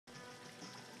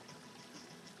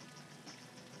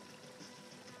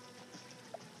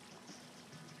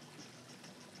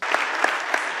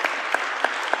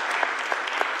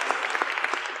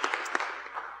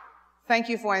Thank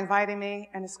you for inviting me,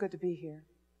 and it's good to be here.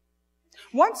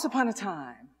 Once upon a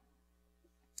time,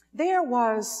 there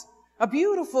was a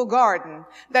beautiful garden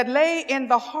that lay in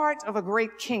the heart of a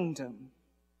great kingdom.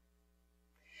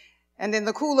 And in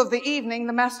the cool of the evening,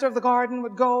 the master of the garden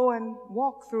would go and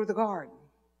walk through the garden.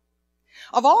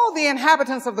 Of all the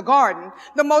inhabitants of the garden,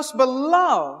 the most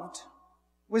beloved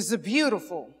was the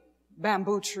beautiful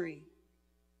bamboo tree.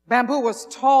 Bamboo was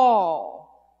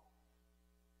tall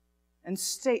and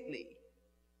stately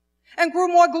and grew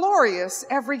more glorious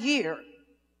every year.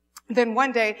 Then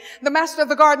one day, the master of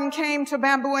the garden came to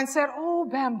Bamboo and said, "Oh,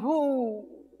 Bamboo,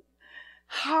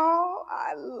 how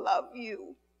I love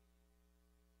you.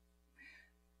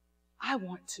 I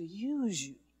want to use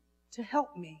you to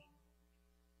help me."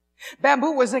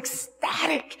 Bamboo was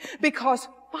ecstatic because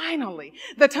finally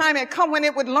the time had come when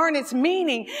it would learn its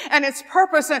meaning and its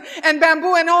purpose. And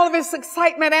Bamboo, in all of its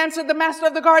excitement, answered the master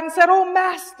of the garden and said, "Oh,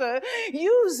 master,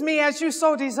 use me as you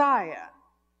so desire."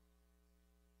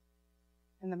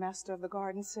 And the master of the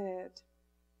garden said,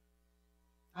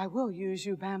 "I will use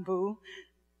you, Bamboo.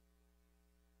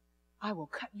 I will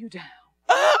cut you down."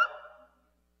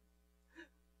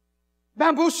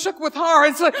 Bamboo shook with horror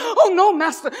and said, "Oh, no,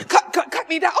 master, cut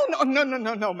me down. Oh,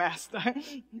 no, master.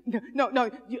 No,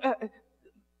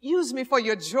 use me for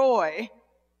your joy.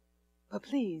 But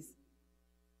please,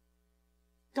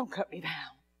 don't cut me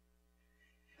down."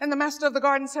 And the master of the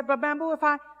garden said, "But Bamboo, if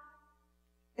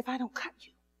I don't cut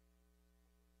you,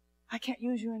 I can't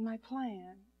use you in my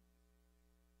plan."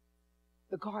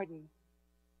 The garden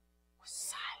was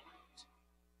silent.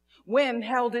 Wind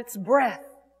held its breath.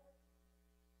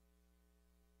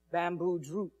 Bamboo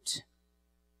drooped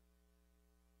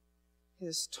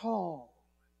his tall,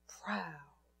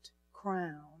 proud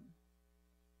crown.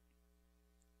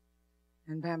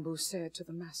 And Bamboo said to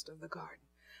the master of the garden,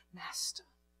 "Master,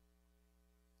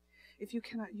 if you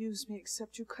cannot use me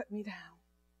except you cut me down,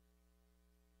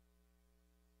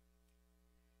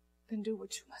 then do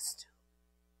what you must do."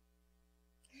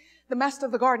 The master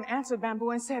of the garden answered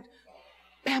Bamboo and said,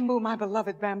 "Bamboo, my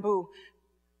beloved Bamboo,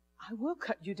 I will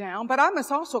cut you down, but I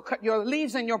must also cut your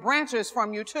leaves and your branches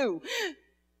from you too."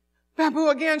 Bamboo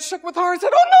again shook with horror and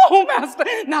said, "Oh no, master,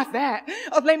 not that.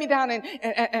 Lay me down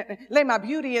and lay my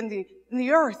beauty in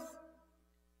the earth.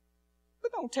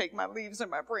 But don't take my leaves and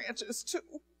my branches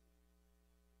too."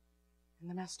 And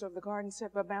the master of the garden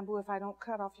said, "But Bamboo, if I don't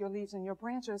cut off your leaves and your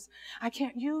branches, I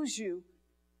can't use you."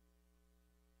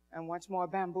 And once more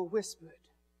Bamboo whispered,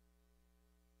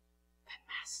 "Then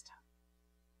master,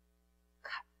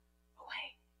 cut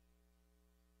away."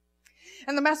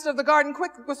 And the master of the garden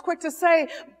was quick to say,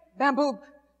 "Bamboo,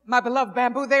 my beloved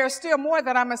Bamboo, there is still more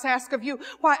that I must ask of you.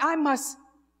 Why, I must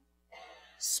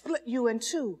split you in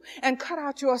two and cut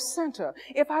out your center.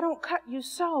 If I don't cut you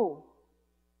so,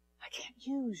 I can't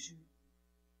use you."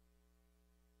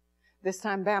 This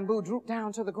time Bamboo drooped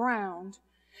down to the ground,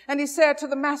 and he said to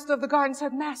the master of the garden,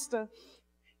 said, "Master,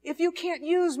 if you can't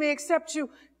use me except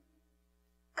you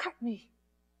cut me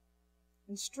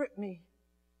and strip me,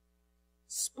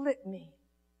 split me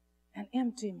and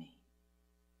empty me,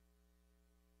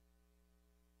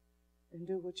 then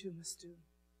do what you must do."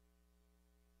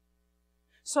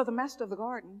 So the master of the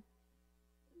garden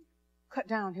cut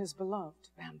down his beloved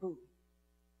Bamboo.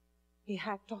 He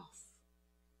hacked off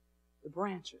the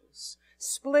branches,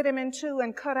 split him in two,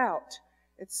 and cut out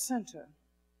its center.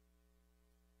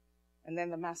 And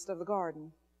then the master of the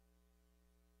garden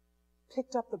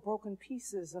picked up the broken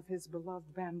pieces of his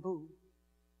beloved Bamboo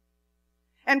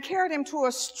and carried him to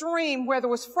a stream where there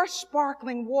was fresh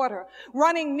sparkling water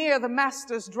running near the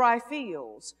master's dry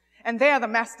fields. And there the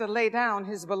master lay down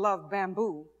his beloved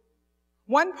Bamboo,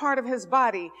 one part of his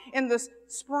body in the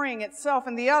spring itself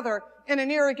and the other in an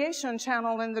irrigation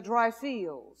channel in the dry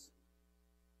fields.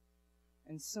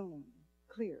 And soon,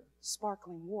 clear,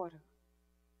 sparkling water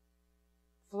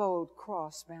flowed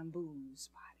across Bamboo's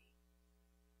body.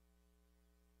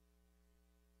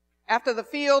 After the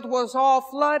field was all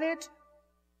flooded,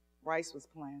 rice was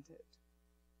planted.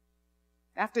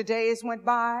 After days went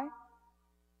by,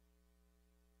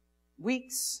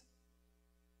 weeks,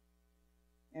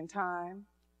 in time,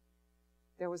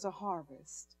 there was a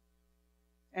harvest.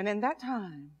 And in that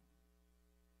time,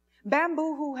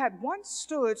 Bamboo, who had once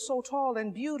stood so tall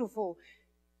and beautiful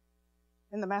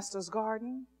in the master's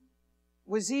garden,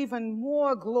 was even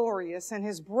more glorious in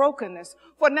his brokenness,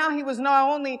 for now he was not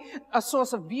only a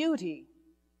source of beauty,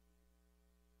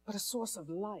 but a source of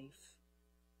life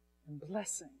and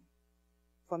blessing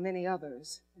for many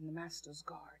others in the master's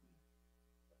garden.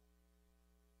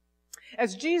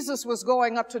 As Jesus was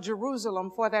going up to Jerusalem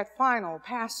for that final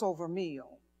Passover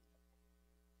meal,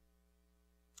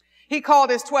 He called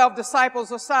his 12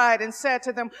 disciples aside and said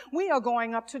to them, "We are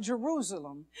going up to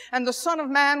Jerusalem, and the Son of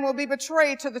Man will be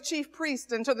betrayed to the chief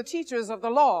priests and to the teachers of the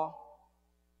law.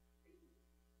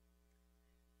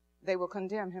 They will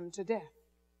condemn him to death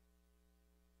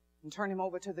and turn him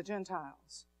over to the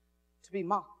Gentiles to be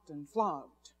mocked and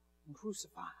flogged and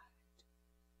crucified.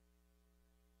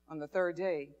 On the third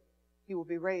day, he will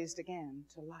be raised again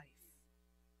to life."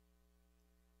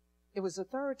 It was the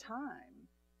third time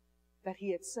that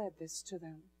he had said this to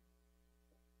them.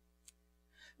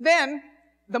 Then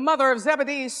the mother of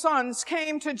Zebedee's sons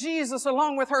came to Jesus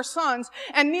along with her sons,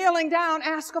 and kneeling down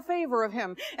asked a favor of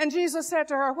him. And Jesus said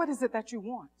to her, "What is it that you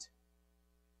want?"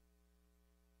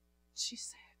 She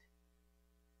said,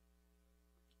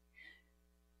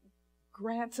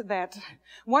 "Grant that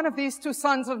one of these two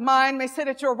sons of mine may sit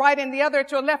at your right and the other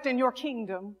at your left in your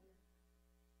kingdom."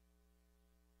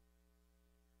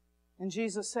 And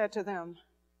Jesus said to them,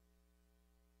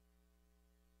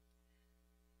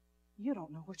 "You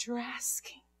don't know what you're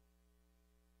asking.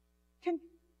 Can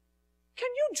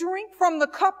you drink from the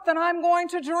cup that I'm going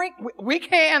to drink?" "We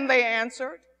can," they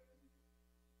answered.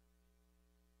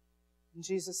 And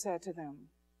Jesus said to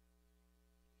them,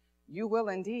 "You will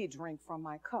indeed drink from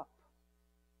my cup.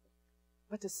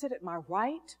 But to sit at my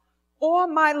right or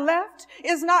my left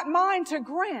is not mine to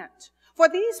grant, for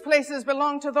these places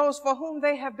belong to those for whom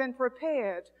they have been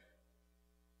prepared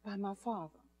by my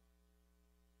Father."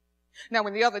 Now,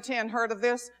 when the other 10 heard of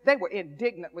this, they were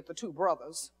indignant with the two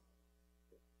brothers.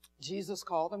 Jesus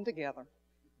called them together.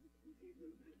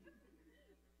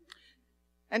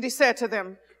 And he said to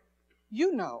them,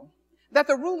 "You know that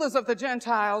the rulers of the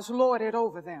Gentiles lord it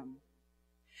over them,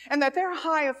 and that their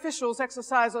high officials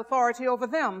exercise authority over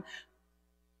them.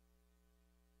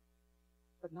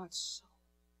 But not so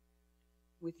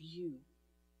with you.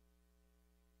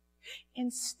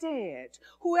 Instead,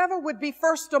 whoever would be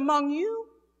first among you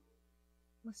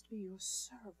must be your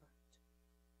servant.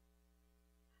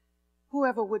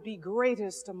 Whoever would be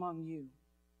greatest among you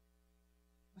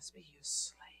must be your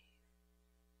slave.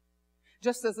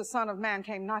 Just as the Son of Man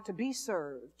came not to be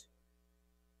served,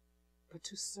 but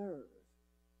to serve,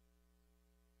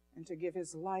 and to give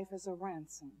his life as a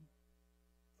ransom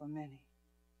for many."